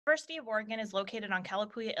University of Oregon is located on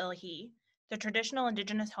Kalapuya Ilhi, the traditional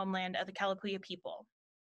indigenous homeland of the Kalapuya people.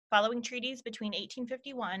 Following treaties between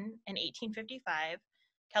 1851 and 1855,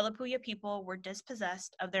 Kalapuya people were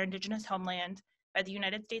dispossessed of their indigenous homeland by the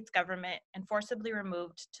United States government and forcibly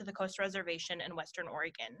removed to the Coast Reservation in Western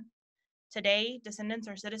Oregon. Today, descendants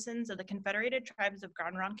are citizens of the Confederated Tribes of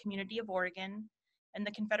Grand Ronde Community of Oregon and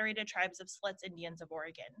the Confederated Tribes of Siletz Indians of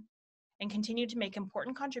Oregon, and continue to make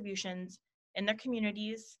important contributions in their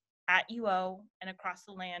communities, at UO, and across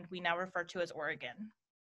the land we now refer to as Oregon.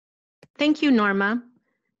 Thank you, Norma.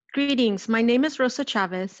 Greetings, my name is Rosa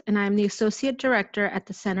Chavez, and I am the Associate Director at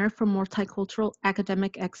the Center for Multicultural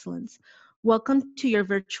Academic Excellence. Welcome to your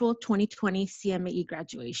virtual 2020 CMAE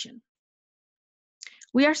graduation.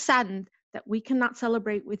 We are saddened that we cannot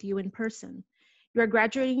celebrate with you in person. You are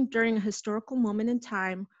graduating during a historical moment in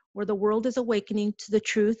time where the world is awakening to the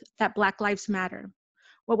truth that Black Lives Matter.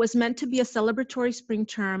 What was meant to be a celebratory spring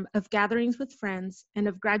term of gatherings with friends and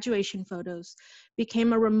of graduation photos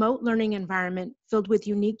became a remote learning environment filled with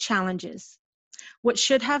unique challenges. What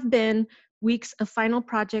should have been weeks of final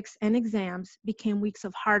projects and exams became weeks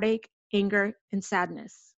of heartache, anger, and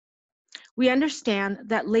sadness. We understand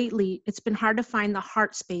that lately it's been hard to find the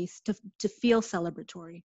heart space to feel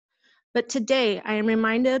celebratory. But today I am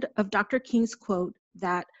reminded of Dr. King's quote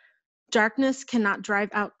that darkness cannot drive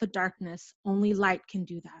out the darkness, only light can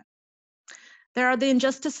do that. There are the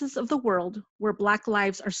injustices of the world where Black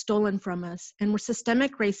lives are stolen from us and where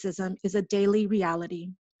systemic racism is a daily reality.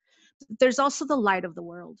 There's also the light of the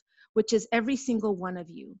world, which is every single one of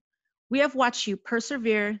you. We have watched you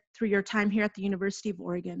persevere through your time here at the University of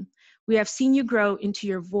Oregon. We have seen you grow into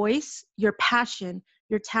your voice, your passion,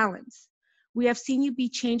 your talents. We have seen you be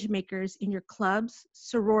change makers in your clubs,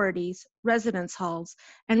 sororities, residence halls,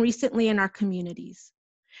 and recently in our communities.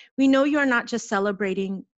 We know you are not just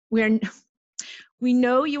celebrating, we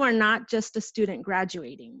know you are not just a student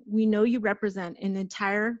graduating. We know you represent an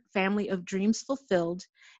entire family of dreams fulfilled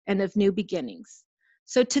and of new beginnings.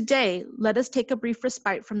 So today, let us take a brief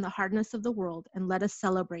respite from the hardness of the world and let us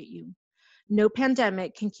celebrate you. No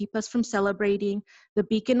pandemic can keep us from celebrating the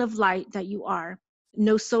beacon of light that you are.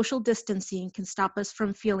 No social distancing can stop us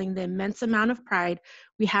from feeling the immense amount of pride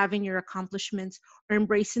we have in your accomplishments or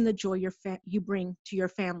embracing the joy you bring to your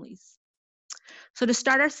families. So to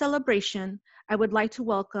start our celebration, I would like to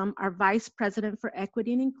welcome our Vice President for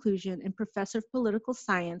Equity and Inclusion and Professor of Political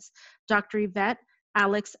Science, Dr. Yvette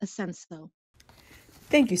Alex Asenso.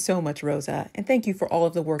 Thank you so much, Rosa, and thank you for all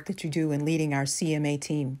of the work that you do in leading our CMA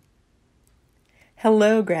team.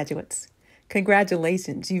 Hello, graduates.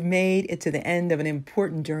 Congratulations, you've made it to the end of an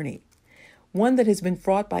important journey, one that has been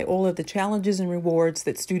fraught by all of the challenges and rewards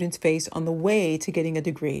that students face on the way to getting a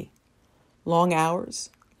degree. Long hours,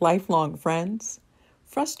 lifelong friends,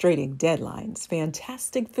 frustrating deadlines,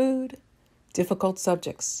 fantastic food, difficult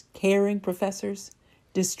subjects, caring professors,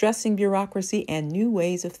 distressing bureaucracy, and new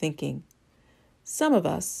ways of thinking. Some of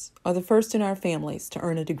us are the first in our families to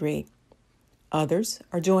earn a degree. Others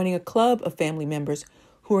are joining a club of family members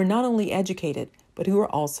who are not only educated, but who are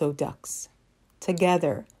also ducks.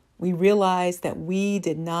 Together, we realize that we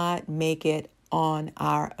did not make it on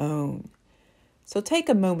our own. So take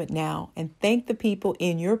a moment now and thank the people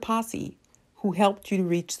in your posse who helped you to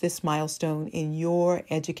reach this milestone in your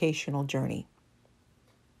educational journey.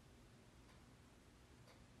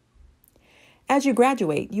 As you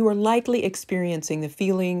graduate, you are likely experiencing the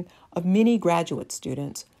feeling of many graduate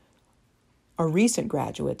students or recent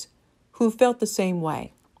graduates who felt the same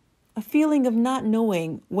way. A feeling of not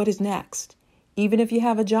knowing what is next, even if you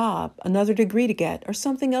have a job, another degree to get, or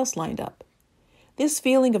something else lined up. This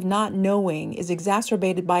feeling of not knowing is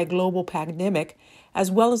exacerbated by a global pandemic, as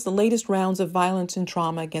well as the latest rounds of violence and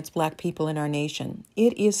trauma against Black people in our nation.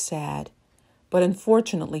 It is sad, but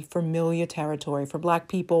unfortunately familiar territory for Black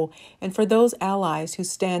people and for those allies who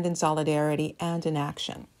stand in solidarity and in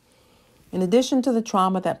action. In addition to the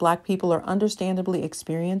trauma that Black people are understandably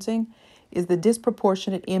experiencing, is the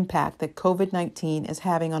disproportionate impact that COVID-19 is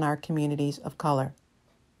having on our communities of color.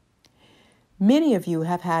 Many of you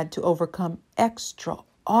have had to overcome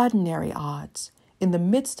extraordinary odds in the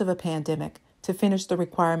midst of a pandemic to finish the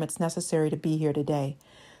requirements necessary to be here today.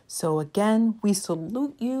 So again, we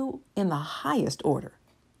salute you in the highest order.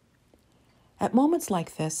 At moments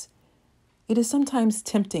like this, it is sometimes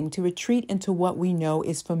tempting to retreat into what we know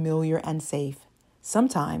is familiar and safe.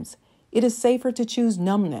 Sometimes it is safer to choose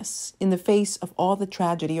numbness in the face of all the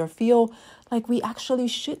tragedy or feel like we actually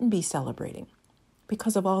shouldn't be celebrating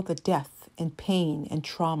because of all the death and pain and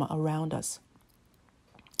trauma around us.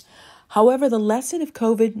 However, the lesson of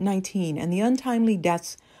COVID-19 and the untimely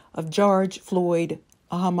deaths of George Floyd,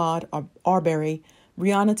 Ahmaud Arbery,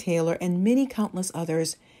 Breonna Taylor, and many countless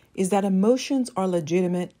others is that emotions are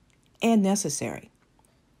legitimate and necessary.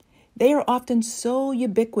 They are often so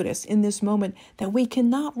ubiquitous in this moment that we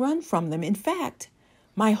cannot run from them. In fact,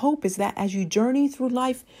 my hope is that as you journey through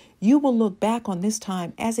life, you will look back on this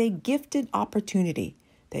time as a gifted opportunity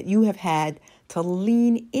that you have had to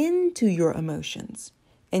lean into your emotions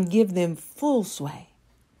and give them full sway.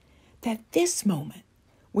 That this moment,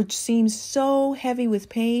 which seems so heavy with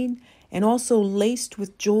pain and also laced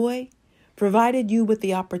with joy, provided you with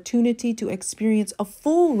the opportunity to experience a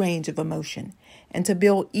full range of emotion and to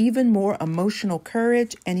build even more emotional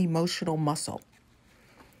courage and emotional muscle.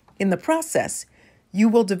 In the process, you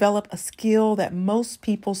will develop a skill that most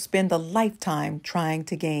people spend a lifetime trying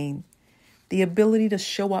to gain: the ability to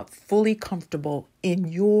show up fully comfortable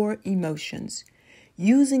in your emotions,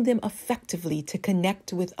 using them effectively to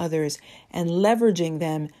connect with others and leveraging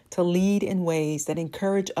them to lead in ways that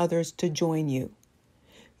encourage others to join you.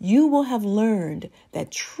 You will have learned that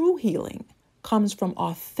true healing comes from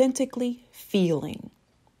authentically feeling.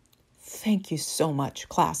 Thank you so much,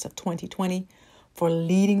 class of 2020, for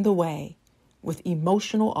leading the way with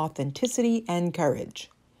emotional authenticity and courage.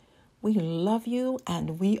 We love you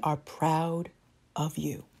and we are proud of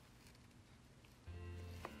you.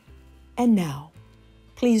 And now,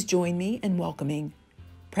 please join me in welcoming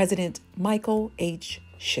President Michael H.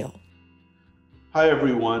 Schill. Hi,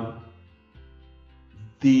 everyone.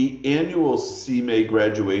 The annual CMAE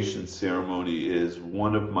Graduation ceremony is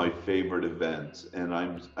one of my favorite events, and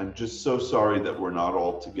I'm just so sorry that we're not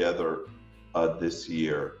all together this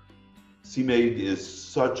year. CMAE is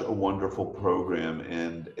such a wonderful program,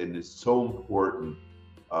 and it's so important.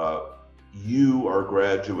 You, our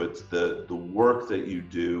graduates, the work that you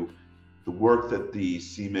do, the work that the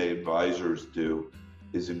CMAE advisors do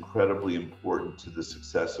is incredibly important to the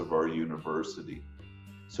success of our university.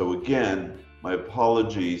 So again, my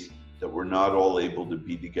apologies that we're not all able to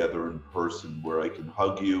be together in person where I can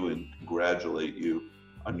hug you and congratulate you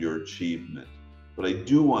on your achievement. But I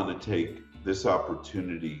do want to take this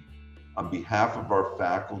opportunity on behalf of our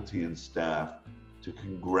faculty and staff to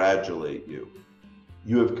congratulate you.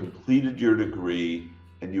 You have completed your degree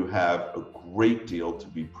and you have a great deal to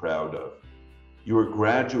be proud of. You are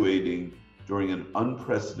graduating during an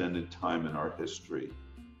unprecedented time in our history.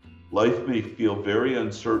 Life may feel very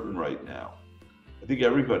uncertain right now. I think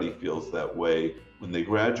everybody feels that way when they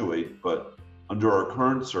graduate, but under our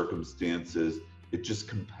current circumstances, it just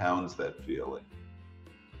compounds that feeling.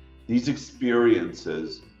 These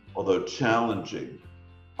experiences, although challenging,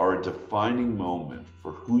 are a defining moment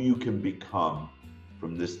for who you can become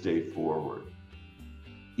from this day forward.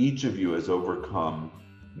 Each of you has overcome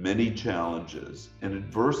many challenges and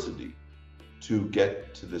adversity to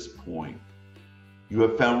get to this point. You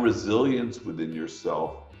have found resilience within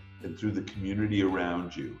yourself and through the community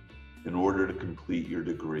around you in order to complete your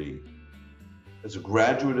degree. As a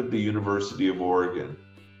graduate of the University of Oregon,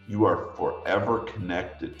 you are forever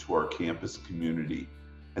connected to our campus community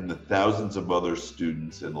and the thousands of other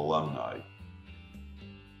students and alumni.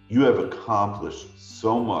 You have accomplished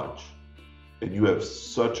so much, and you have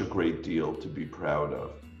such a great deal to be proud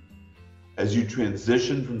of. As you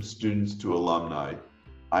transition from students to alumni,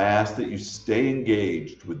 I ask that you stay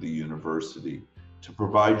engaged with the university to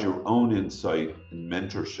provide your own insight and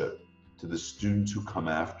mentorship to the students who come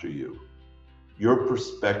after you. Your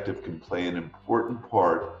perspective can play an important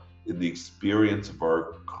part in the experience of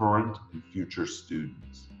our current and future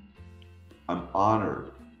students. I'm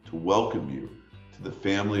honored to welcome you to the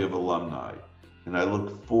family of alumni, and I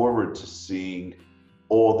look forward to seeing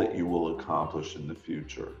all that you will accomplish in the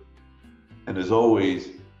future. And as always,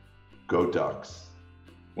 go Ducks.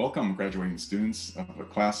 Welcome, graduating students of the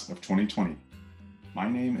class of 2020. My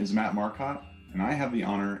name is Matt Marcotte, and I have the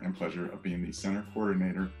honor and pleasure of being the Center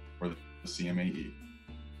Coordinator for the CMAE.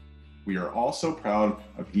 We are all so proud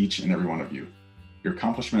of each and every one of you. Your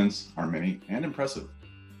accomplishments are many and impressive.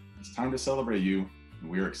 It's time to celebrate you, and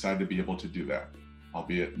we are excited to be able to do that,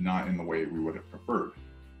 albeit not in the way we would have preferred.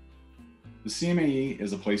 The CMAE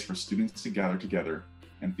is a place for students to gather together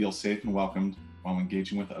and feel safe and welcomed while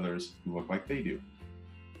engaging with others who look like they do.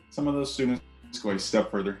 Some of those students go a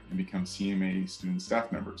step further and become CMAE student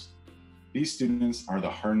staff members. These students are the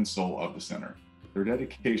heart and soul of the center. Their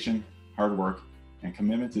dedication, hard work, and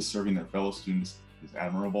commitment to serving their fellow students is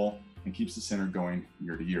admirable and keeps the center going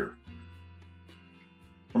year to year.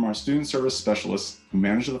 From our student service specialists who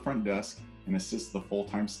manage the front desk and assist the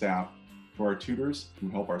full-time staff, to our tutors who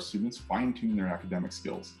help our students fine-tune their academic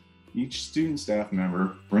skills, each student staff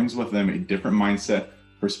member brings with them a different mindset,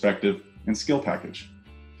 perspective, and skill package.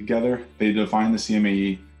 Together, they define the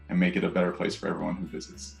CMAE and make it a better place for everyone who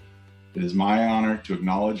visits. It is my honor to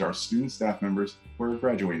acknowledge our student staff members who are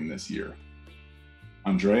graduating this year.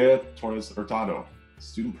 Andrea Torres Hurtado,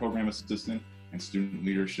 Student Program Assistant and Student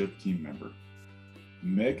Leadership Team Member.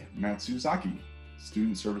 Meg Matsuzaki,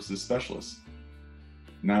 Student Services Specialist.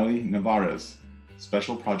 Natalie Navarez,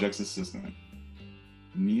 Special Projects Assistant.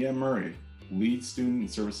 Nia Murray, Lead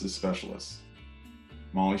Student Services Specialist.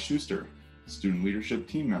 Molly Schuster, Student Leadership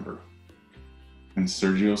Team Member. And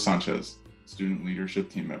Sergio Sanchez, Student Leadership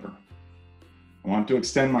Team Member. I want to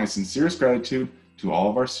extend my sincerest gratitude to all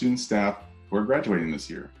of our student staff who are graduating this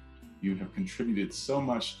year. You have contributed so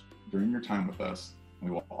much during your time with us, and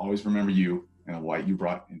we will always remember you and the light you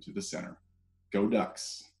brought into the center. Go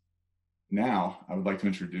Ducks! Now, I would like to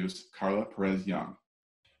introduce Carla Perez-Young.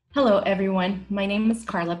 Hello, everyone. My name is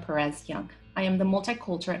Carla Perez-Young. I am the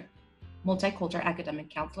multicultural academic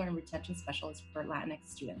counselor and retention specialist for Latinx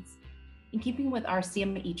students. In keeping with our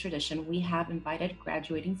CMAE tradition, we have invited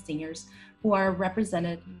graduating seniors who are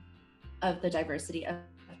representative of the diversity of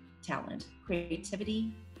talent,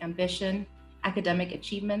 creativity, ambition, academic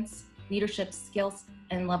achievements, leadership skills,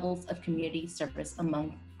 and levels of community service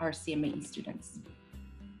among our CMAE students.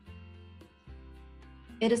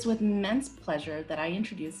 It is with immense pleasure that I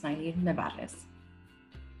introduce Natalie Navarez.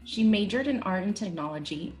 She majored in art and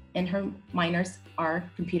technology, and her minors are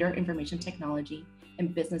computer information technology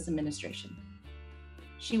and business administration.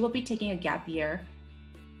 She will be taking a gap year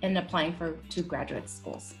and applying to graduate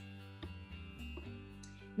schools.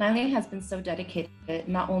 Natalie has been so dedicated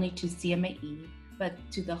not only to CMAE, but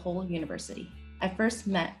to the whole university. I first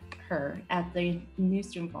met her at the New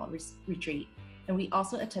Student Fall Retreat, and we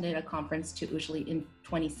also attended a conference to Ujali in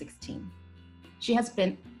 2016. She has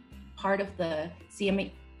been part of the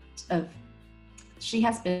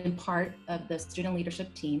student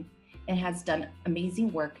leadership team and has done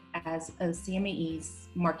amazing work as a CMAE's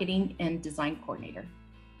marketing and design coordinator.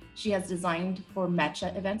 She has designed for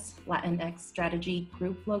Matcha events, Latinx strategy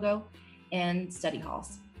group logo, and study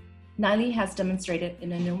halls. Natalie has demonstrated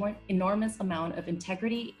an enormous amount of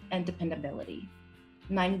integrity and dependability.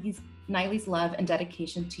 Natalie's love and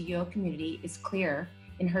dedication to UO community is clear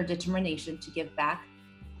in her determination to give back.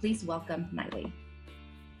 Please welcome Natalie.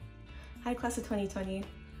 Hi, class of 2020.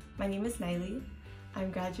 My name is Natalie. I'm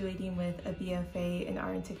graduating with a BFA in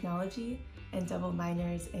Art and Technology and double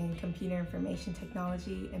minors in Computer Information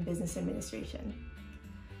Technology and Business Administration.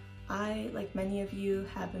 I, like many of you,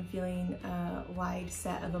 have been feeling a wide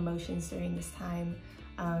set of emotions during this time,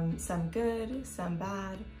 some good, some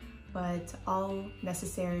bad, but all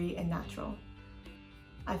necessary and natural.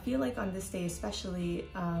 I feel like on this day especially,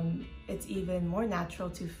 it's even more natural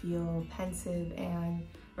to feel pensive and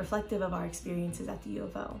reflective of our experiences at the U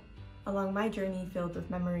of O. Along my journey filled with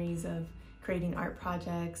memories of creating art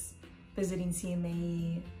projects, visiting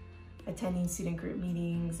CMAE, attending student group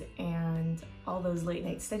meetings, and all those late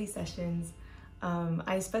night study sessions,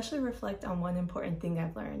 I especially reflect on one important thing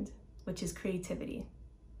I've learned, which is creativity.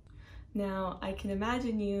 Now, I can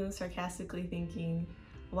imagine you sarcastically thinking,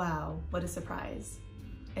 wow, what a surprise.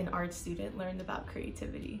 An art student learned about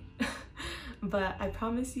creativity. But I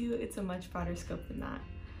promise you it's a much broader scope than that.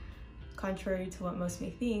 Contrary to what most may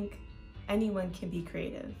think, anyone can be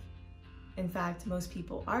creative. In fact, most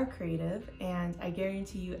people are creative, and I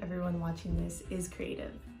guarantee you everyone watching this is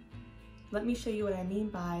creative. Let me show you what I mean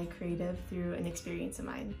by creative through an experience of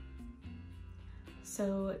mine.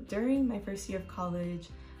 So during my first year of college,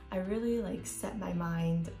 I really set my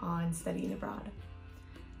mind on studying abroad.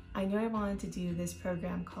 I knew I wanted to do this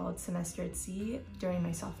program called Semester at Sea during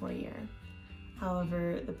my sophomore year.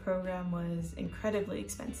 However, the program was incredibly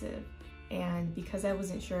expensive, and because I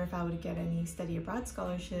wasn't sure if I would get any study abroad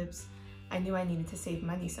scholarships, I knew I needed to save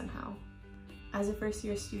money somehow. As a first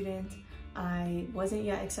year student, I wasn't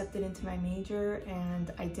yet accepted into my major,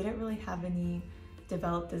 and I didn't really have any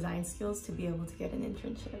developed design skills to be able to get an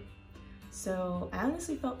internship. So I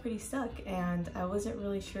honestly felt pretty stuck, and I wasn't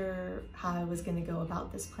really sure how I was going to go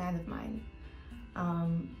about this plan of mine.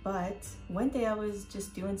 But one day I was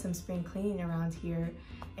just doing some spring cleaning around here,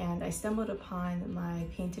 and I stumbled upon my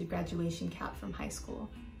painted graduation cap from high school.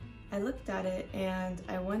 I looked at it and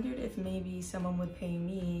I wondered if maybe someone would pay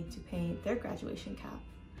me to paint their graduation cap.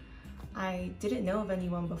 I didn't know of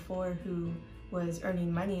anyone before who was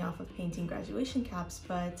earning money off of painting graduation caps,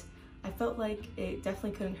 but I felt like it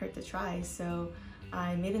definitely couldn't hurt to try, so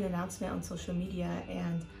I made an announcement on social media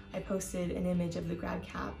and I posted an image of the grad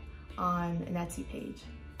cap on an Etsy page.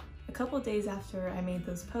 A couple days after I made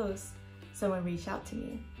those posts, someone reached out to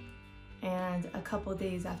me. And a couple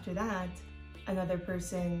days after that, another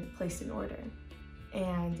person placed an order.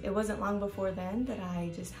 And it wasn't long before then that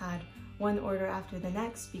I just had one order after the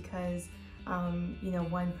next, because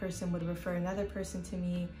One person would refer another person to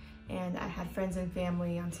me, and I had friends and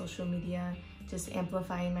family on social media just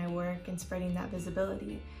amplifying my work and spreading that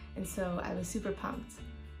visibility. And so I was super pumped.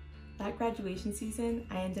 That graduation season,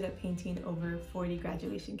 I ended up painting over 40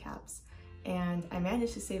 graduation caps, and I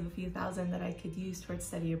managed to save a few thousand that I could use towards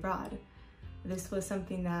study abroad. This was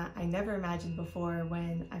something that I never imagined before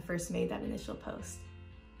when I first made that initial post.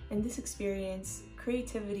 In this experience,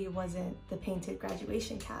 creativity wasn't the painted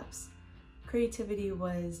graduation caps. Creativity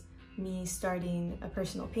was me starting a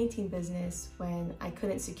personal painting business when I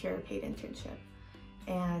couldn't secure a paid internship.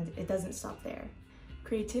 And it doesn't stop there.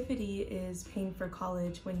 Creativity is paying for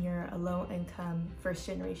college when you're a low-income,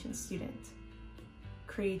 first-generation student.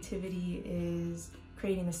 Creativity is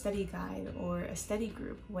creating a study guide or a study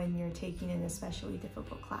group when you're taking an especially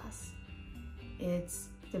difficult class. It's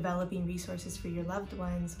developing resources for your loved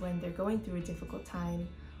ones when they're going through a difficult time,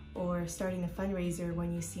 or starting a fundraiser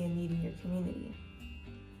when you see a need in your community.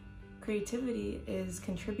 Creativity is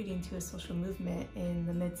contributing to a social movement in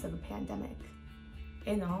the midst of a pandemic.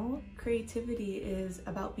 In all, creativity is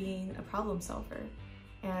about being a problem solver,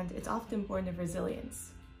 and it's often born of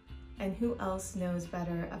resilience. And who else knows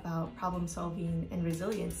better about problem solving and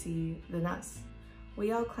resiliency than us?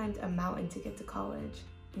 We all climbed a mountain to get to college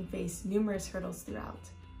and faced numerous hurdles throughout.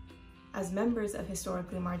 As members of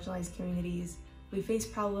historically marginalized communities, we face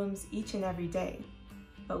problems each and every day,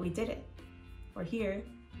 but we did it. We're here,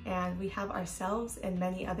 and we have ourselves and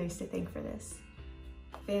many others to thank for this.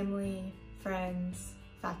 Family, friends,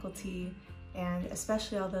 faculty, and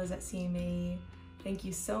especially all those at CMAE, thank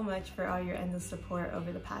you so much for all your endless support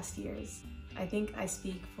over the past years. I think I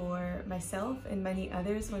speak for myself and many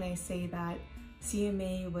others when I say that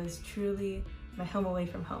CMAE was truly my home away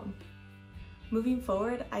from home. Moving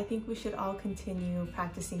forward, I think we should all continue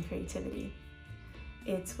practicing creativity.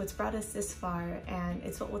 It's what's brought us this far, and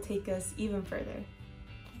it's what will take us even further.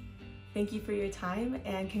 Thank you for your time,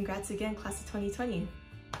 and congrats again, Class of 2020.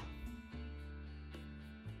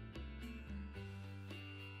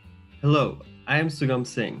 Hello, I am Sugam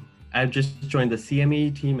Singh. I've just joined the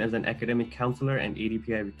CMAE team as an academic counselor and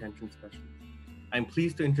ADPI retention specialist. I'm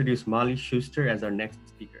pleased to introduce Molly Schuster as our next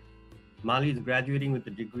speaker. Molly is graduating with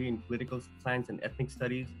a degree in political science and ethnic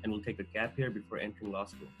studies and will take a gap year before entering law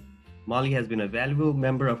school. Molly has been a valuable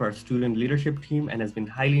member of our student leadership team and has been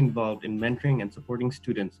highly involved in mentoring and supporting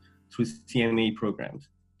students through CMAE programs.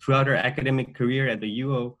 Throughout her academic career at the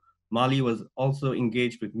UO, Molly was also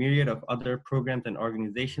engaged with myriad of other programs and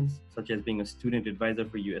organizations, such as being a student advisor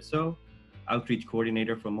for USO, outreach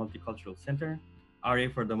coordinator for Multicultural Center, RA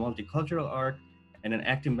for the Multicultural Arc, and an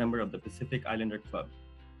active member of the Pacific Islander Club.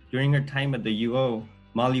 During her time at the UO,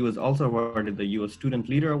 Molly was also awarded the UO Student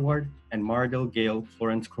Leader Award and Mardell Gale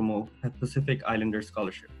Florence Crummell Pacific Islander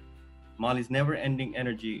Scholarship. Molly's never-ending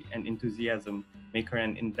energy and enthusiasm make her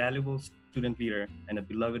an invaluable student leader and a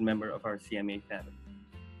beloved member of our CMAE family.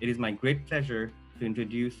 It is my great pleasure to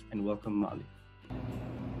introduce and welcome Molly.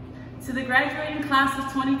 To the graduating class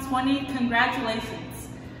of 2020, congratulations.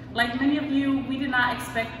 Like many of you, we did not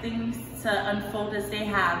expect things to unfold as they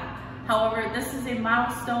have. However, this is a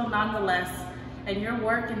milestone nonetheless, and your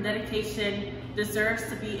work and dedication deserves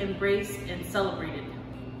to be embraced and celebrated.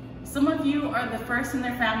 Some of you are the first in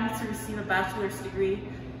their family to receive a bachelor's degree,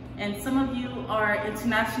 and some of you are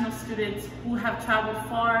international students who have traveled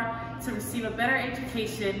far to receive a better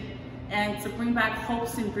education and to bring back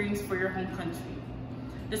hopes and dreams for your home country.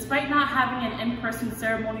 Despite not having an in-person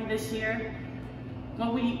ceremony this year,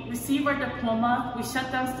 when we receive our diploma, we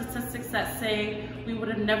shut down statistics that say we would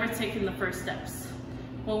have never taken the first steps.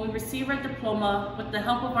 When we receive our diploma, with the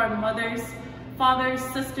help of our mothers, fathers,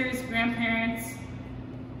 sisters, grandparents,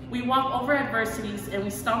 we walk over adversities and we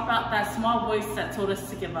stomp out that small voice that told us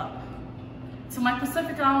to give up. To my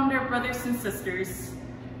Pacific Islander brothers and sisters,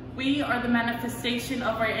 we are the manifestation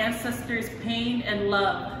of our ancestors' pain and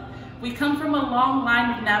love. We come from a long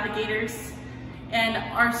line of navigators, and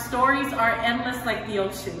our stories are endless like the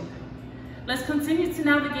ocean. Let's continue to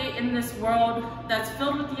navigate in this world that's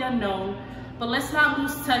filled with the unknown, but let's not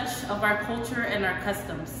lose touch of our culture and our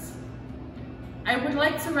customs. I would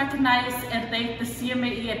like to recognize and thank the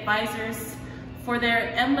CMAE advisors for their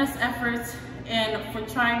endless efforts and for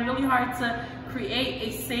trying really hard to create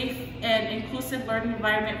a safe and inclusive learning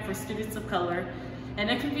environment for students of color. And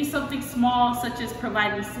it could be something small, such as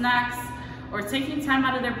providing snacks or taking time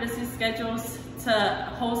out of their busy schedules to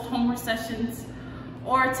host homework sessions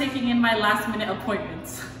or taking in my last-minute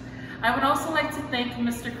appointments. I would also like to thank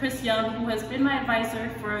Mr. Chris Young, who has been my advisor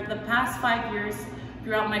for the past 5 years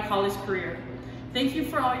throughout my college career. Thank you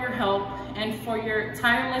for all your help and for your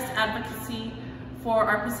tireless advocacy for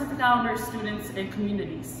our Pacific Islander students and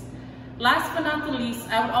communities. Last but not the least,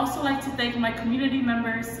 I would also like to thank my community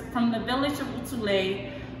members from the village of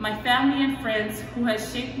Utule, my family and friends who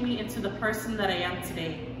has shaped me into the person that I am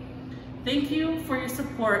today. Thank you for your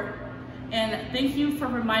support, and thank you for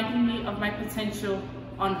reminding me of my potential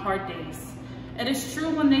on hard days. It is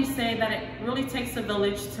true when they say that it really takes a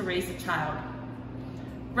village to raise a child.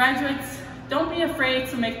 Graduates, don't be afraid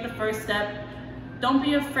to make the first step. Don't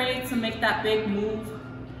be afraid to make that big move.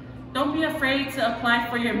 Don't be afraid to apply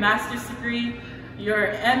for your master's degree, your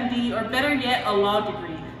MD, or better yet, a law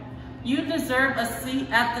degree. You deserve a seat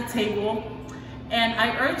at the table, and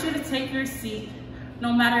I urge you to take your seat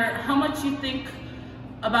no matter how much you think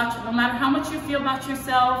about, no matter how much you feel about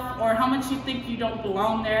yourself or how much you think you don't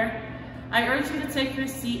belong there. I urge you to take your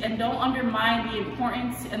seat and don't undermine the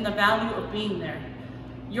importance and the value of being there.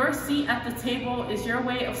 Your seat at the table is your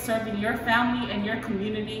way of serving your family and your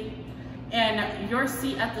community, and your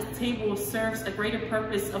seat at the table serves a greater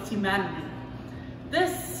purpose of humanity.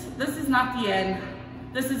 This is not the end.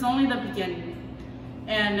 This is only the beginning.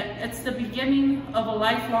 And it's the beginning of a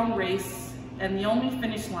lifelong race, and the only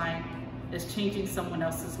finish line is changing someone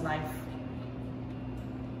else's life.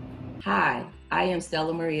 Hi, I am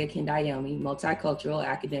Stella Maria Kendayomi, Multicultural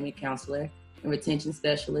Academic Counselor and Retention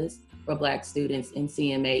Specialist for Black students in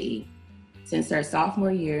CMAE. Since her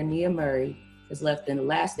sophomore year, Nia Murray has left a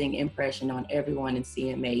lasting impression on everyone in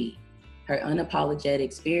CMAE. Her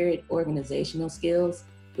unapologetic spirit, organizational skills,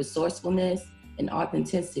 resourcefulness, and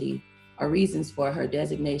authenticity are reasons for her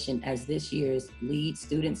designation as this year's Lead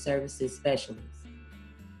Student Services Specialist.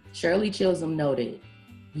 Shirley Chisholm noted,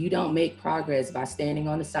 "You don't make progress by standing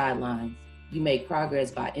on the sidelines. You make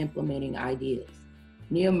progress by implementing ideas."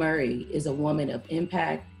 Nia Murray is a woman of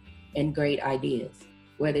impact and great ideas.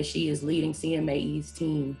 Whether she is leading CMAE's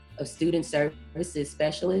team of student services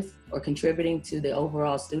specialists or contributing to the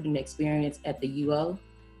overall student experience at the UO,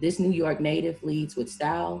 this New York native leads with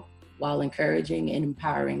style while encouraging and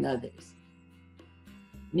empowering others.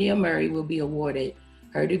 Nia Murray will be awarded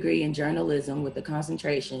her degree in journalism with a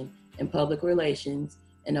concentration in public relations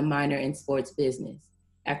and a minor in sports business.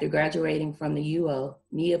 After graduating from the UO,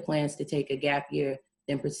 Nia plans to take a gap year,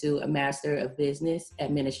 then pursue a Master of Business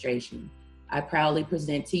Administration. I proudly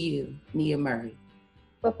present to you, Nia Murray.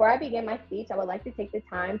 Before I begin my speech, I would like to take the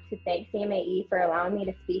time to thank CMAE for allowing me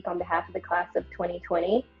to speak on behalf of the class of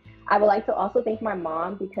 2020. I would like to also thank my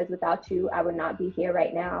mom, because without you, I would not be here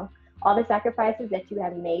right now. All the sacrifices that you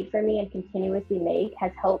have made for me and continuously make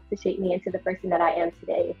has helped to shape me into the person that I am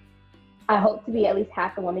today. I hope to be at least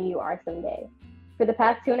half the woman you are someday. For the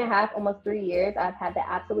past 2.5, almost 3 years, I've had the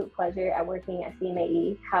absolute pleasure at working at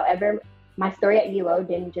CMAE. However, my story at UO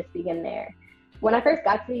didn't just begin there. When I first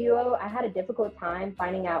got to UO, I had a difficult time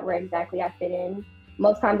finding out where exactly I fit in.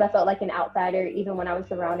 Most times I felt like an outsider, even when I was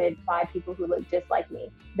surrounded by people who looked just like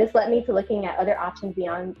me. This led me to looking at other options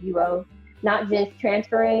beyond UO, not just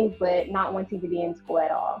transferring, but not wanting to be in school at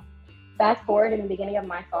all. Fast forward, in the beginning of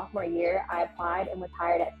my sophomore year, I applied and was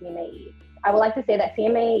hired at CMAE. I would like to say that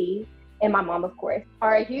CMAE, and my mom, of course,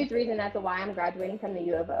 are a huge reason as to why I'm graduating from the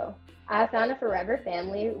U of O. I have found a forever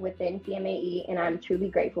family within CMAE, and I'm truly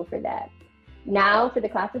grateful for that. Now, for the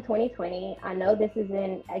class of 2020, I know this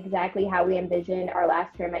isn't exactly how we envisioned our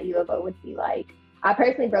last term at U of O would be like. I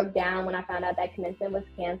personally broke down when I found out that commencement was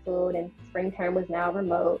canceled and spring term was now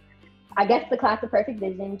remote. I guess the class of perfect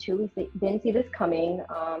vision truly didn't see this coming.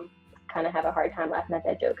 Kind of have a hard time laughing at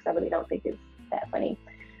that joke because I really don't think it's that funny.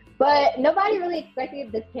 But nobody really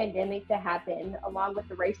expected this pandemic to happen, along with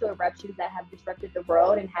the racial eruptions that have disrupted the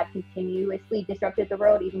world and have continuously disrupted the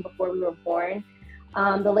world even before we were born.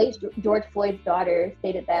 The late George Floyd's daughter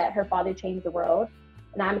stated that her father changed the world.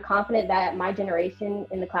 And I'm confident that my generation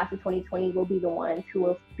in the class of 2020 will be the ones who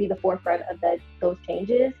will be the forefront of those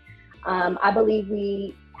changes. I believe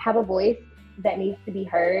we have a voice that needs to be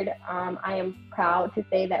heard. I am proud to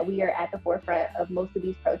say that we are at the forefront of most of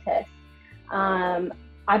these protests.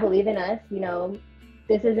 I believe in us. You know,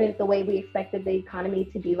 this isn't the way we expected the economy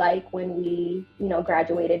to be like when we,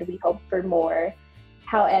 graduated. We hoped for more.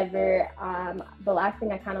 However, the last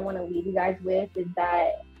thing I kind of want to leave you guys with is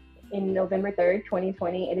that in November 3rd,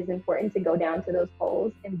 2020, it is important to go down to those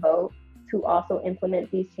polls and vote to also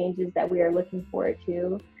implement these changes that we are looking forward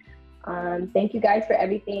to. Thank you guys for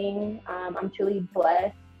everything. I'm truly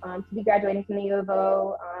blessed to be graduating from the U of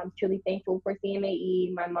O. I'm truly thankful for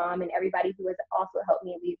CMAE, my mom, and everybody who has also helped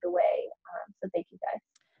me lead the way. So thank you guys.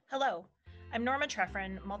 Hello, I'm Norma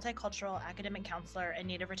Treffren, Multicultural Academic Counselor and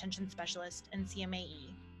Native Retention Specialist in CMAE.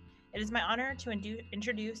 It is my honor to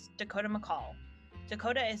introduce Dakota McCall.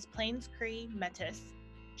 Dakota is Plains Cree Métis.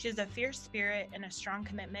 She has a fierce spirit and a strong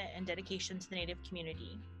commitment and dedication to the Native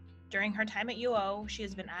community. During her time at UO, she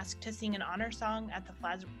has been asked to sing an honor song at the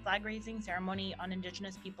flag-raising ceremony on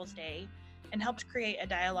Indigenous Peoples Day and helped create a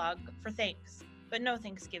dialogue for thanks, but no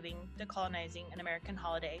Thanksgiving, decolonizing an American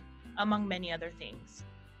holiday, among many other things.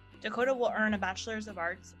 Dakota will earn a Bachelor's of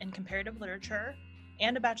Arts in Comparative Literature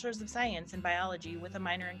and a Bachelor's of Science in Biology with a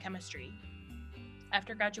minor in Chemistry.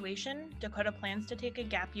 After graduation, Dakota plans to take a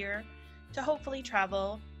gap year to hopefully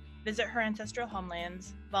travel, visit her ancestral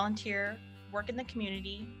homelands, volunteer, work in the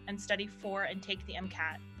community, and study for and take the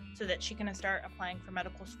MCAT so that she can start applying for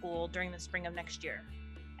medical school during the spring of next year.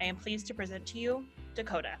 I am pleased to present to you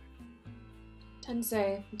Dakota.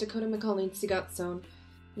 Tensei, Dakota McCauley Tsigatson,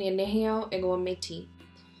 Nianeheo Egoa Métis.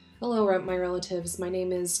 Hello, my relatives. My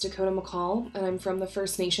name is Dakota McCall, and I'm from the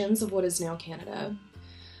First Nations of what is now Canada.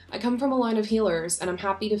 I come from a line of healers, and I'm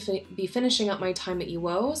happy to be finishing up my time at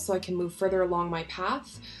UO so I can move further along my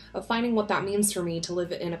path of finding what that means for me to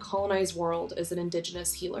live in a colonized world as an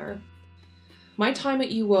Indigenous healer. My time at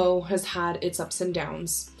UO has had its ups and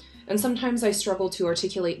downs, and sometimes I struggle to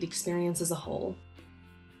articulate the experience as a whole.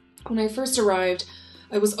 When I first arrived,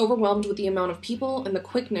 I was overwhelmed with the amount of people and the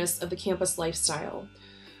quickness of the campus lifestyle.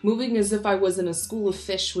 Moving as if I was in a school of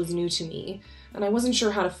fish was new to me, and I wasn't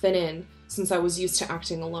sure how to fit in since I was used to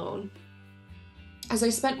acting alone. As I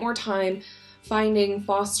spent more time finding,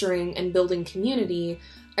 fostering, and building community,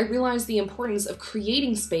 I realized the importance of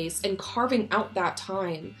creating space and carving out that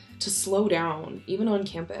time to slow down, even on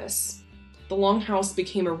campus. The Longhouse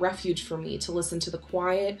became a refuge for me to listen to the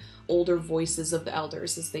quiet, older voices of the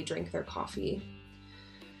elders as they drank their coffee.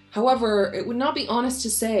 However, it would not be honest to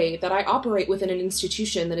say that I operate within an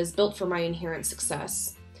institution that is built for my inherent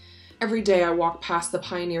success. Every day I walk past the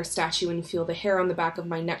Pioneer statue and feel the hair on the back of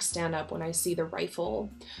my neck stand up when I see the rifle.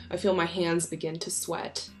 I feel my hands begin to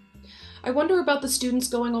sweat. I wonder about the students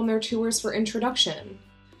going on their tours for introduction.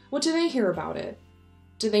 What do they hear about it?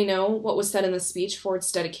 Do they know what was said in the speech for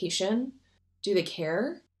its dedication? Do they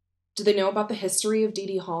care? Do they know about the history of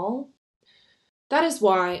D.D. Hall? That is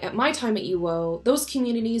why, at my time at UO, those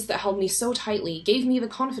communities that held me so tightly gave me the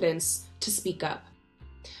confidence to speak up.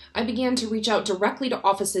 I began to reach out directly to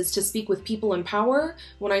offices to speak with people in power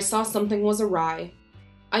when I saw something was awry.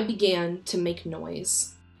 I began to make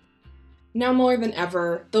noise. Now more than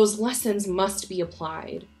ever, those lessons must be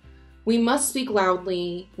applied. We must speak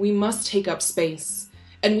loudly, we must take up space,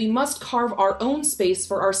 and we must carve our own space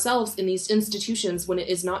for ourselves in these institutions when it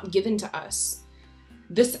is not given to us.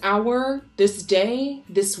 This hour, this day,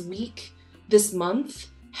 this week, this month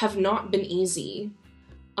have not been easy.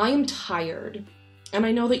 I am tired. And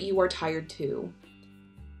I know that you are tired too.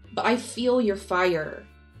 But I feel your fire.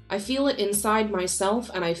 I feel it inside myself,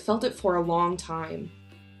 and I felt it for a long time.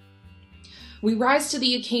 We rise to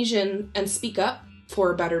the occasion and speak up for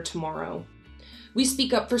a better tomorrow. We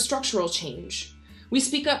speak up for structural change. We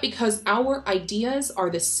speak up because our ideas are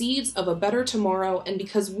the seeds of a better tomorrow and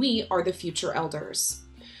because we are the future elders.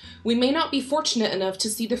 We may not be fortunate enough to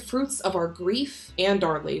see the fruits of our grief and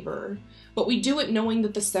our labor, but we do it knowing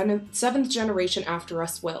that the seventh generation after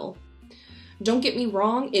us will. Don't get me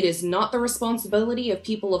wrong, it is not the responsibility of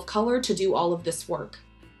people of color to do all of this work.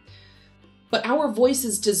 But our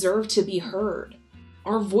voices deserve to be heard.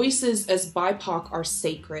 Our voices as BIPOC are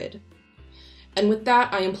sacred. And with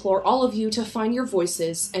that, I implore all of you to find your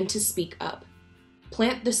voices and to speak up.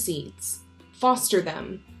 Plant the seeds. Foster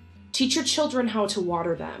them. Teach your children how to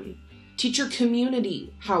water them. Teach your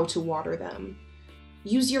community how to water them.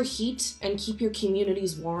 Use your heat and keep your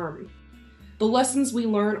communities warm. The lessons we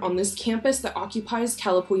learn on this campus that occupies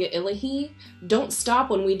Kalapuya Ilahi don't stop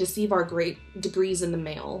when we receive our great degrees in the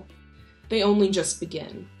mail. They only just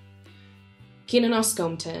begin.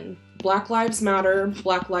 Kinanaskomten. Black lives matter,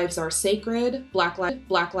 Black lives are sacred, Black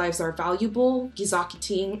lives are valuable.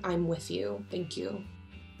 Gizakiting, I'm with you. Thank you.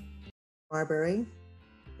 Marbury,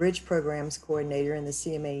 Bridge Programs Coordinator in the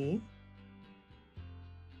CMAE.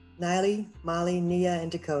 Niley, Molly, Nia,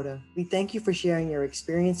 and Dakota, we thank you for sharing your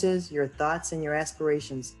experiences, your thoughts, and your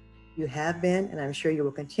aspirations. You have been, and I'm sure you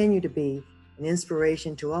will continue to be, an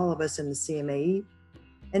inspiration to all of us in the CMAE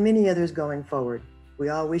and many others going forward. We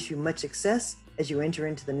all wish you much success as you enter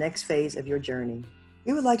into the next phase of your journey.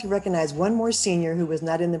 We would like to recognize one more senior who was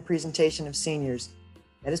not in the presentation of seniors.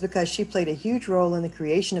 That is because she played a huge role in the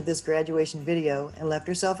creation of this graduation video and left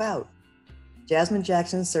herself out. Jasmine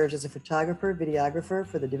Jackson serves as a photographer, videographer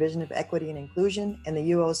for the Division of Equity and Inclusion and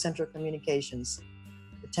the UO Central Communications.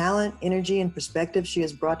 The talent, energy, and perspective she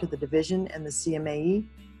has brought to the division and the CMAE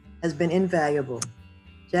has been invaluable.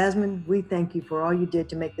 Jasmine, we thank you for all you did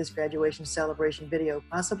to make this graduation celebration video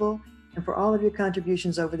possible and for all of your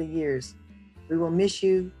contributions over the years. We will miss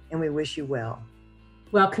you and we wish you well.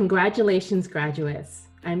 Well, congratulations, graduates.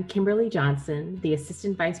 I'm Kimberly Johnson, the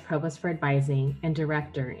Assistant Vice Provost for Advising and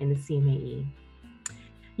Director in the CMAE.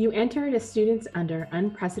 You entered as students under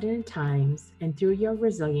unprecedented times, and through your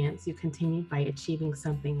resilience, you continued by achieving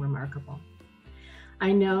something remarkable.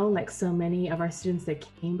 I know, like so many of our students that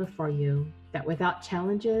came before you, that without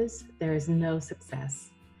challenges, there is no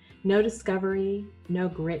success, no discovery, no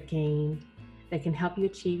grit gained that can help you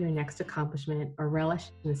achieve your next accomplishment or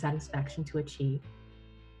relish in the satisfaction to achieve.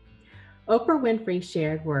 Oprah Winfrey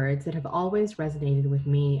shared words that have always resonated with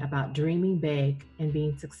me about dreaming big and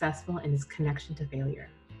being successful in its connection to failure.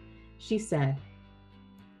 She said,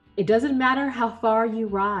 "It doesn't matter how far you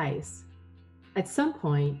rise. At some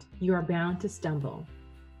point, you are bound to stumble.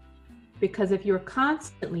 Because if you're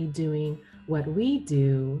constantly doing what we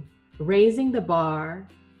do, raising the bar,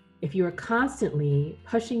 if you are constantly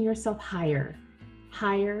pushing yourself higher,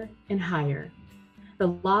 higher and higher,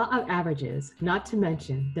 the law of averages, not to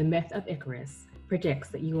mention the myth of Icarus, predicts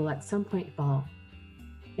that you will at some point fall.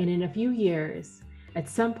 And in a few years, at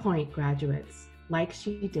some point, graduates, like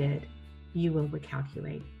she did, you will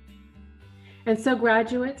recalculate." And so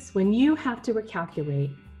graduates, when you have to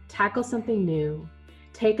recalculate, tackle something new,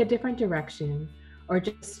 take a different direction, or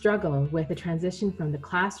just struggle with a transition from the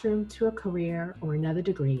classroom to a career or another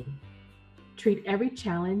degree, treat every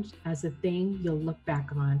challenge as a thing you'll look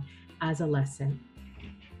back on as a lesson.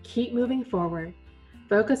 Keep moving forward,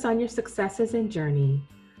 focus on your successes and journey,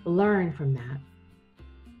 learn from that.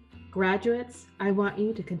 Graduates, I want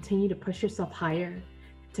you to continue to push yourself higher,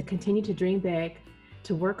 to continue to dream big,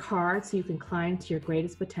 to work hard so you can climb to your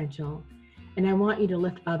greatest potential, and I want you to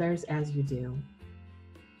lift others as you do.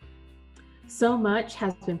 So much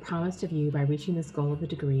has been promised of you by reaching this goal of a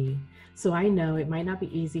degree, so I know it might not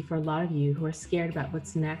be easy for a lot of you who are scared about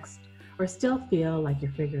what's next or still feel like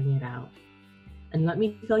you're figuring it out. And let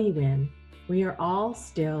me fill you in, we are all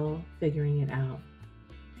still figuring it out.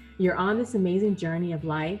 You're on this amazing journey of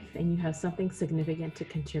life and you have something significant to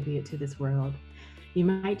contribute to this world. You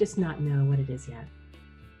might just not know what it is yet.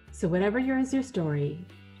 So whatever is your story,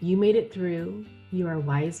 you made it through, you are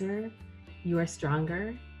wiser, you are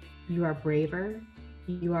stronger, you are braver,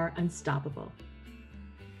 you are unstoppable.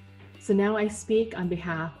 So now I speak on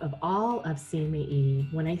behalf of all of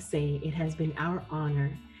CMAE when I say it has been our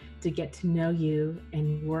honor to get to know you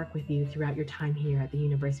and work with you throughout your time here at the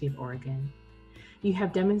University of Oregon. You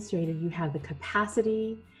have demonstrated you have the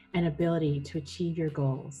capacity and ability to achieve your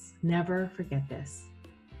goals. Never forget this.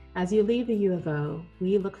 As you leave the U of O,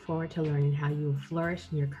 we look forward to learning how you will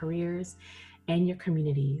flourish in your careers and your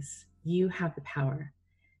communities. You have the power.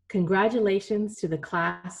 Congratulations to the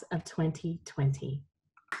class of 2020.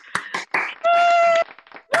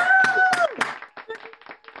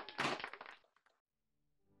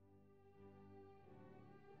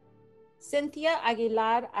 Cynthia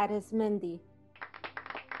Aguilar Arizmendi.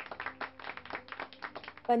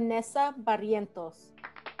 Vanessa Barrientos.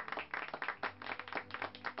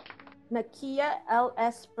 Nakia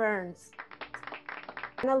L.S. Burns.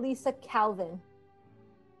 Annalisa Calvin.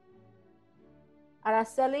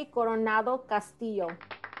 Araceli Coronado Castillo.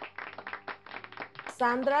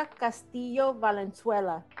 Sandra Castillo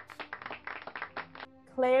Valenzuela.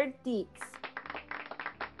 Claire Dietz.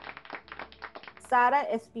 Sara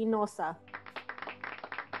Espinosa.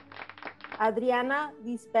 Adriana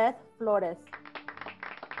Lisbeth Flores.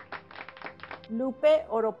 Lupe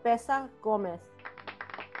Oropesa Gómez.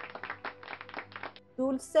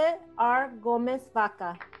 Dulce R. Gómez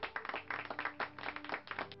Vaca.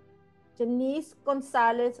 Janice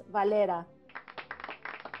Gonzalez Valera.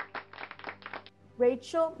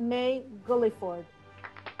 Rachel May Gulliford.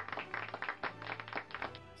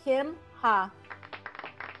 Kim Ha.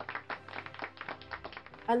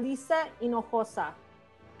 Alisa Hinojosa.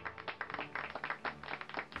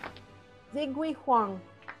 Zigui Huang.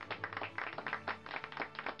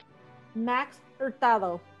 Max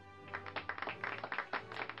Hurtado.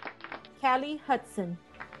 Callie Hudson.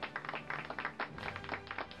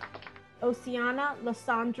 Oceana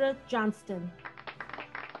Lysandra Johnston.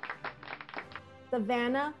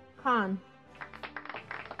 Savannah Khan.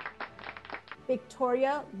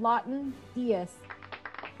 Victoria Lawton Diaz.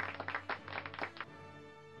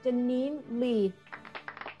 Janine Lee.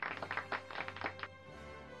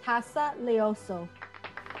 Tassa Leoso.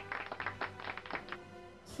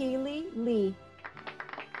 Keely Lee.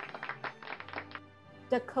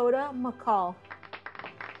 Dakota McCall.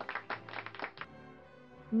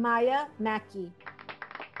 Maya Mackey.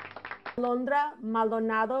 Alondra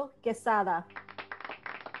Maldonado Quesada.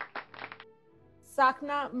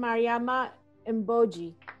 Sakna Mariama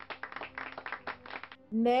Mboji.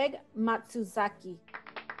 Meg Matsuzaki.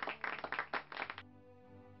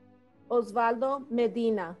 Osvaldo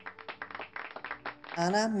Medina.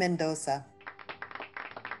 Ana Mendoza.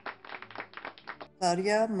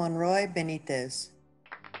 Claudia Monroy Benitez.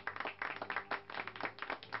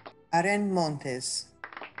 Aren Montes.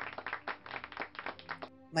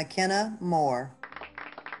 McKenna Moore.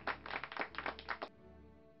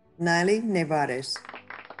 Niley Nevares.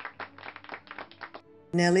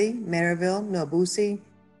 Nelly Maryville Nobusi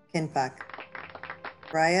Kinpak.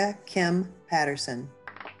 Raya Kim Patterson.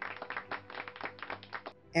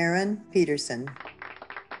 Aaron Peterson.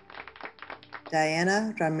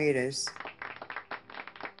 Diana Ramirez.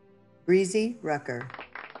 Breezy Rucker.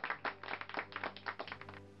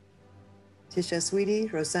 Tisha Sweetie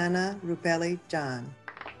Rosanna Rupelli John.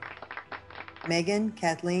 Megan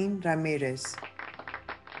Kathleen Ramirez.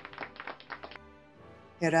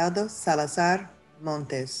 Geraldo Salazar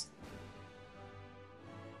Montes.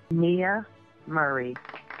 Nia Murray.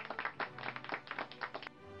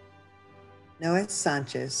 Noah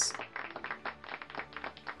Sanchez.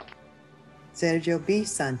 Sergio B.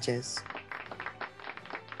 Sanchez.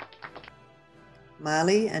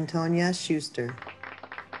 Mali Antonia Schuster.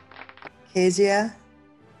 Kezia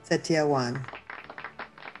Satyawan.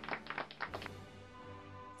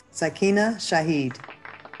 Sakina Shahid.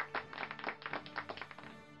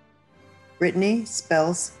 Brittany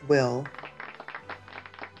Spells Will.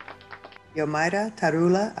 Yomaira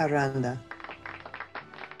Tarula Aranda.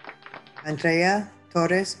 Andrea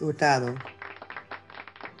Torres Hurtado.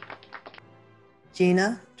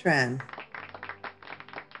 Gina Tran.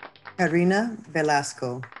 Karina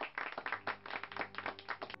Velasco.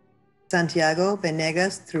 Santiago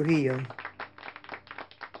Venegas Trujillo.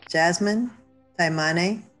 Jasmine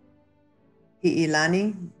Taimane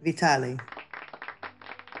Iilani Vitali.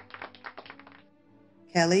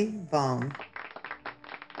 Kelly Vaughn.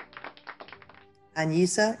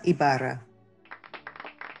 Anissa Ibarra.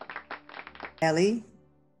 Ellie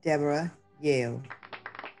Deborah Yale.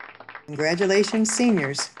 Congratulations,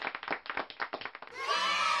 seniors.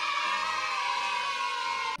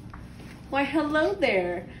 Why, hello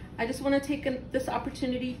there. I just want to take this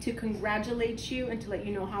opportunity to congratulate you and to let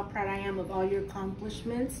you know how proud I am of all your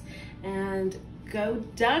accomplishments. And go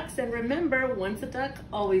Ducks, and remember, once a duck,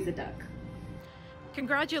 always a duck.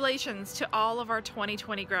 Congratulations to all of our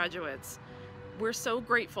 2020 graduates. We're so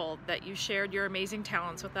grateful that you shared your amazing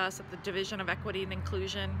talents with us at the Division of Equity and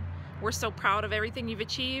Inclusion. We're so proud of everything you've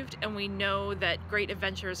achieved, and we know that great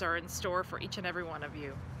adventures are in store for each and every one of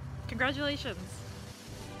you. Congratulations.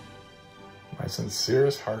 My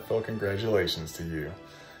sincerest, heartfelt congratulations to you.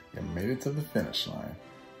 You made it to the finish line.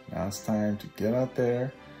 Now it's time to get out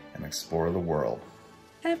there and explore the world.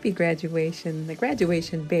 Happy graduation. The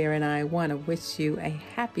Graduation Bear and I want to wish you a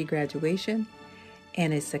happy graduation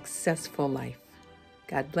and a successful life.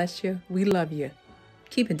 God bless you. We love you.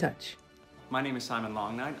 Keep in touch. My name is Simon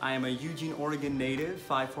Longnight. I am a Eugene, Oregon native,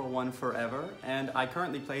 541 forever, and I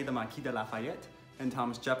currently play the Marquis de Lafayette and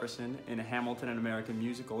Thomas Jefferson in a Hamilton, an American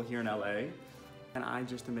musical here in LA. And I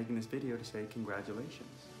just am making this video to say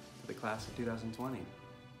congratulations to the class of 2020.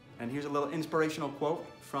 And here's a little inspirational quote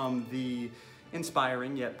from the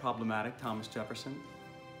inspiring yet problematic Thomas Jefferson.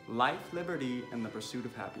 Life, liberty, and the pursuit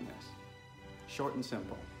of happiness. Short and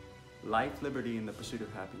simple. Life, liberty, and the pursuit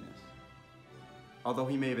of happiness. Although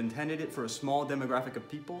he may have intended it for a small demographic of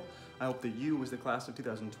people, I hope that you, as the class of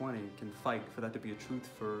 2020, can fight for that to be a truth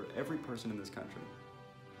for every person in this country.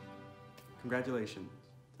 Congratulations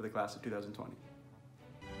to the class of 2020.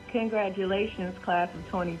 Congratulations, class of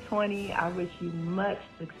 2020. I wish you much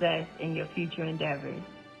success in your future endeavors.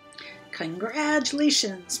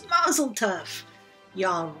 Congratulations, Mazel Tov.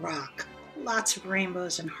 Y'all rock. Lots of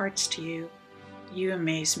rainbows and hearts to you. You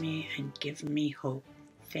amaze me and give me hope.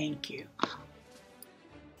 Thank you.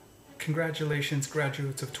 Congratulations,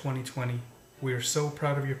 graduates of 2020. We are so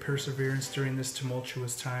proud of your perseverance during this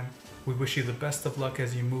tumultuous time. We wish you the best of luck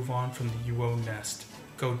as you move on from the UO nest.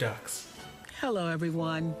 Go Ducks. Hello,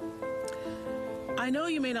 everyone. I know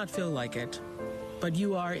you may not feel like it, but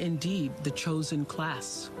you are indeed the chosen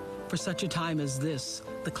class for such a time as this,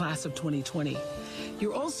 the class of 2020.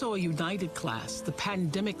 You're also a united class, the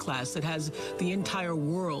pandemic class that has the entire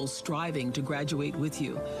world striving to graduate with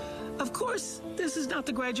you. Of course, this is not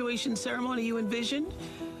the graduation ceremony you envisioned.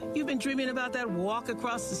 You've been dreaming about that walk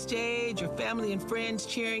across the stage, your family and friends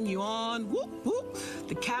cheering you on, whoop, whoop,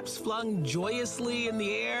 the caps flung joyously in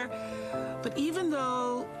the air. But even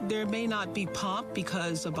though there may not be pomp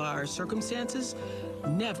because of our circumstances,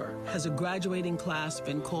 never has a graduating class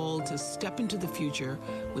been called to step into the future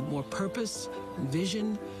with more purpose and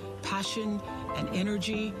vision, passion and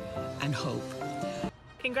energy and hope.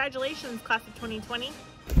 Congratulations, class of 2020.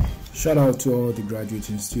 Shout out to all the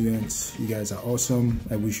graduating students. You guys are awesome.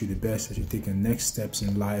 I wish you the best as you take the next steps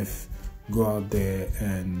in life. Go out there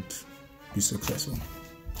and be successful.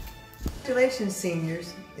 Congratulations,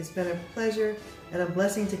 seniors. It's been a pleasure and a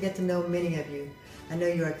blessing to get to know many of you. I know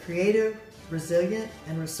you are creative, resilient,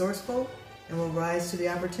 and resourceful, and will rise to the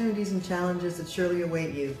opportunities and challenges that surely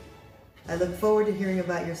await you. I look forward to hearing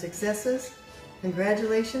about your successes.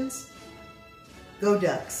 Congratulations. Go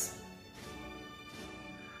Ducks.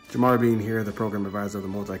 Jamar Bean here, the Program Advisor of the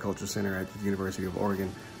Multicultural Center at the University of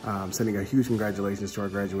Oregon. Sending a huge congratulations to our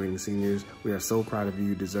graduating seniors. We are so proud of you.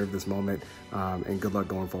 You deserve this moment, and good luck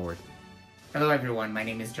going forward. Hello everyone, my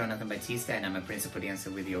name is Jonathan Batista and I'm a principal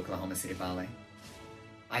dancer with the Oklahoma City Ballet.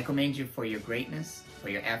 I commend you for your greatness, for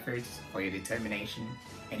your efforts, for your determination,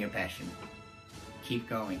 and your passion. Keep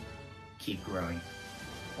going, keep growing.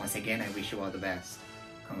 Once again, I wish you all the best.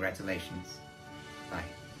 Congratulations. Bye.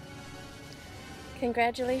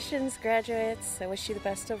 Congratulations, graduates. I wish you the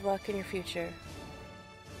best of luck in your future.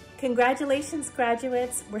 Congratulations,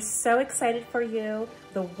 graduates. We're so excited for you,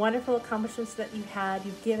 the wonderful accomplishments that you've had.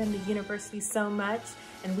 You've given the university so much,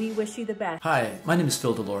 and we wish you the best. Hi, my name is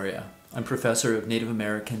Phil Deloria. I'm professor of Native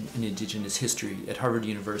American and Indigenous History at Harvard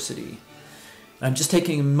University. I'm just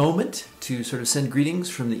taking a moment to sort of send greetings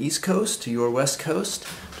from the East Coast to your West Coast,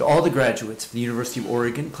 to all the graduates of the University of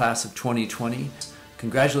Oregon, class of 2020.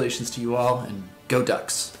 Congratulations to you all, and go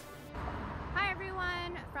Ducks! Hi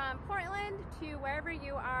everyone, from Portland to wherever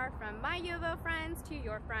you are, from my U of O friends to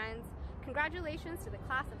your friends, congratulations to the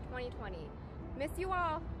class of 2020. Miss you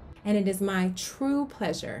all. And it is my true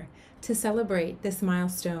pleasure to celebrate this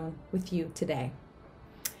milestone with you today.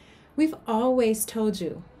 We've always told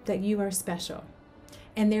you that you are special,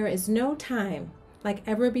 and there is no time like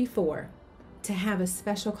ever before to have a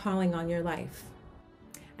special calling on your life.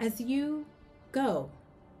 As you go,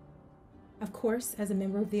 of course, as a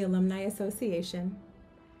member of the Alumni Association,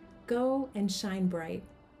 go and shine bright.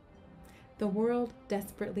 The world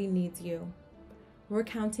desperately needs you. We're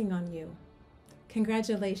counting on you.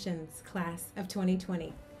 Congratulations, class of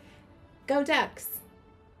 2020. Go Ducks!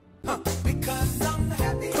 Because I'm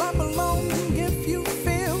happy. Clap along if you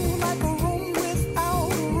feel like a room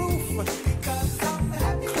without a roof. Because I'm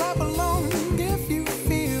happy. Clap along if you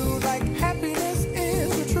feel like happiness is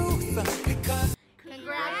the truth. Because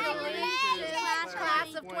Congratulations,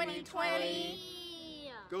 class of 2020.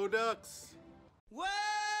 Go Ducks! Well,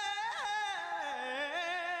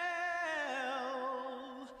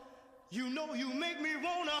 you know you make me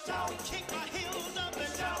wanna shout, kick my heels up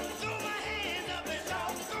and shout.